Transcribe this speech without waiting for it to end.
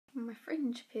My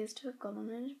fringe appears to have gone on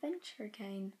an adventure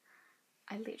again.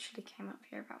 I literally came up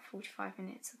here about 45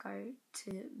 minutes ago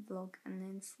to vlog and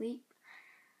then sleep,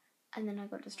 and then I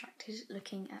got distracted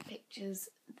looking at pictures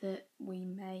that we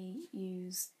may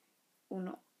use, or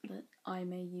not, that I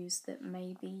may use, that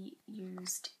may be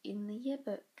used in the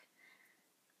yearbook.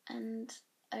 And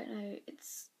I don't know,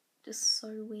 it's just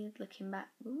so weird looking back.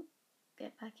 Ooh,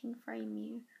 get back in frame,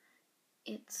 you.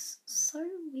 It's so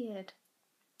weird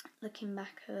looking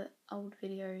back at old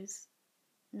videos,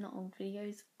 not old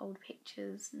videos, old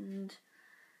pictures, and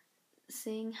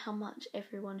seeing how much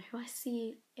everyone who I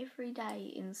see every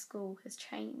day in school has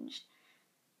changed.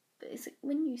 But it's like,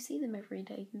 when you see them every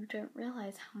day, you don't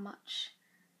realise how much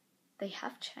they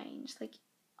have changed. Like,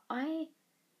 I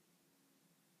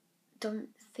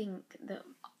don't think that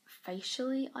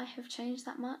facially I have changed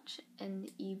that much,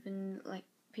 and even like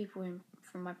people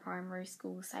from my primary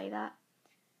school say that.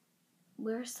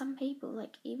 Whereas some people,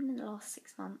 like even in the last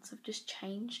 6 months, have just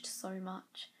changed so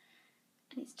much.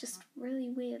 And it's just really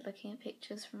weird looking at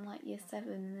pictures from like year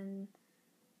 7 and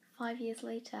 5 years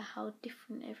later how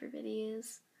different everybody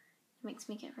is. It makes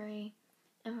me get very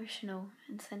emotional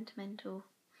and sentimental.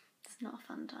 It's not a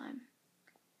fun time.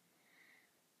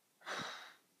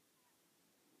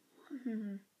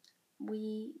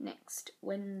 We next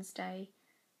Wednesday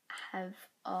have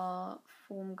our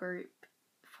form group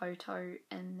photo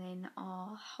and then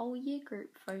our whole year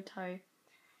group photo,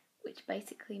 which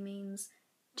basically means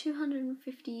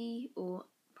 250, or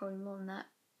probably more than that,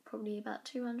 probably about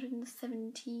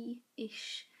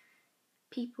 270-ish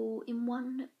people in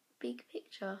one big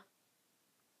picture.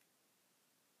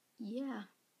 Yeah.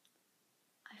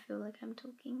 I feel like I'm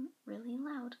talking really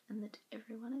loud and that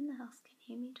everyone in the house can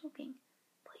hear me talking.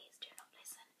 Please do not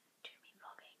listen to me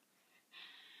vlogging.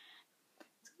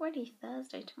 It's already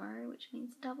Thursday tomorrow, which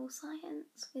means double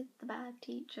science with the bad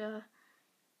teacher,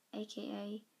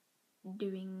 aka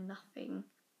doing nothing.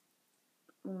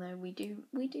 Although we do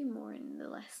more in the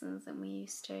lessons than we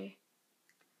used to.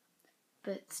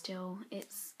 But still,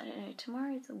 it's, I don't know,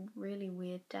 tomorrow is a really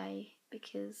weird day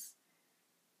because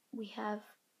we have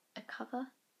a cover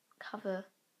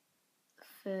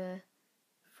for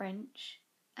French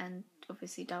and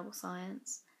obviously double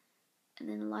science, and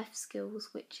then life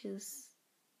skills, which is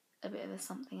a bit of a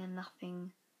something and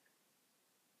nothing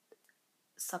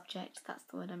subject, that's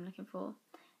the word I'm looking for.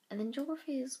 And then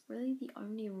geography is really the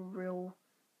only real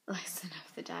lesson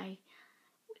of the day,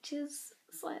 which is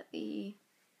slightly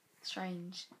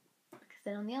strange, because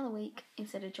then on the other week,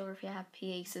 instead of geography I have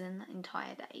PE, so then that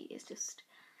entire day is just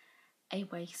a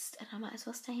waste and I might as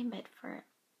well stay in bed for it.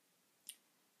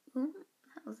 Ooh,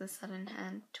 that was a sudden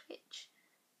hand twitch.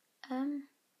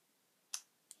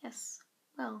 Yes,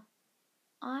 well,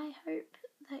 I hope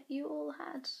that you all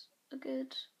had a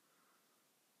good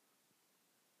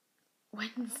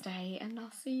Wednesday and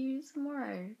I'll see you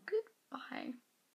tomorrow. Good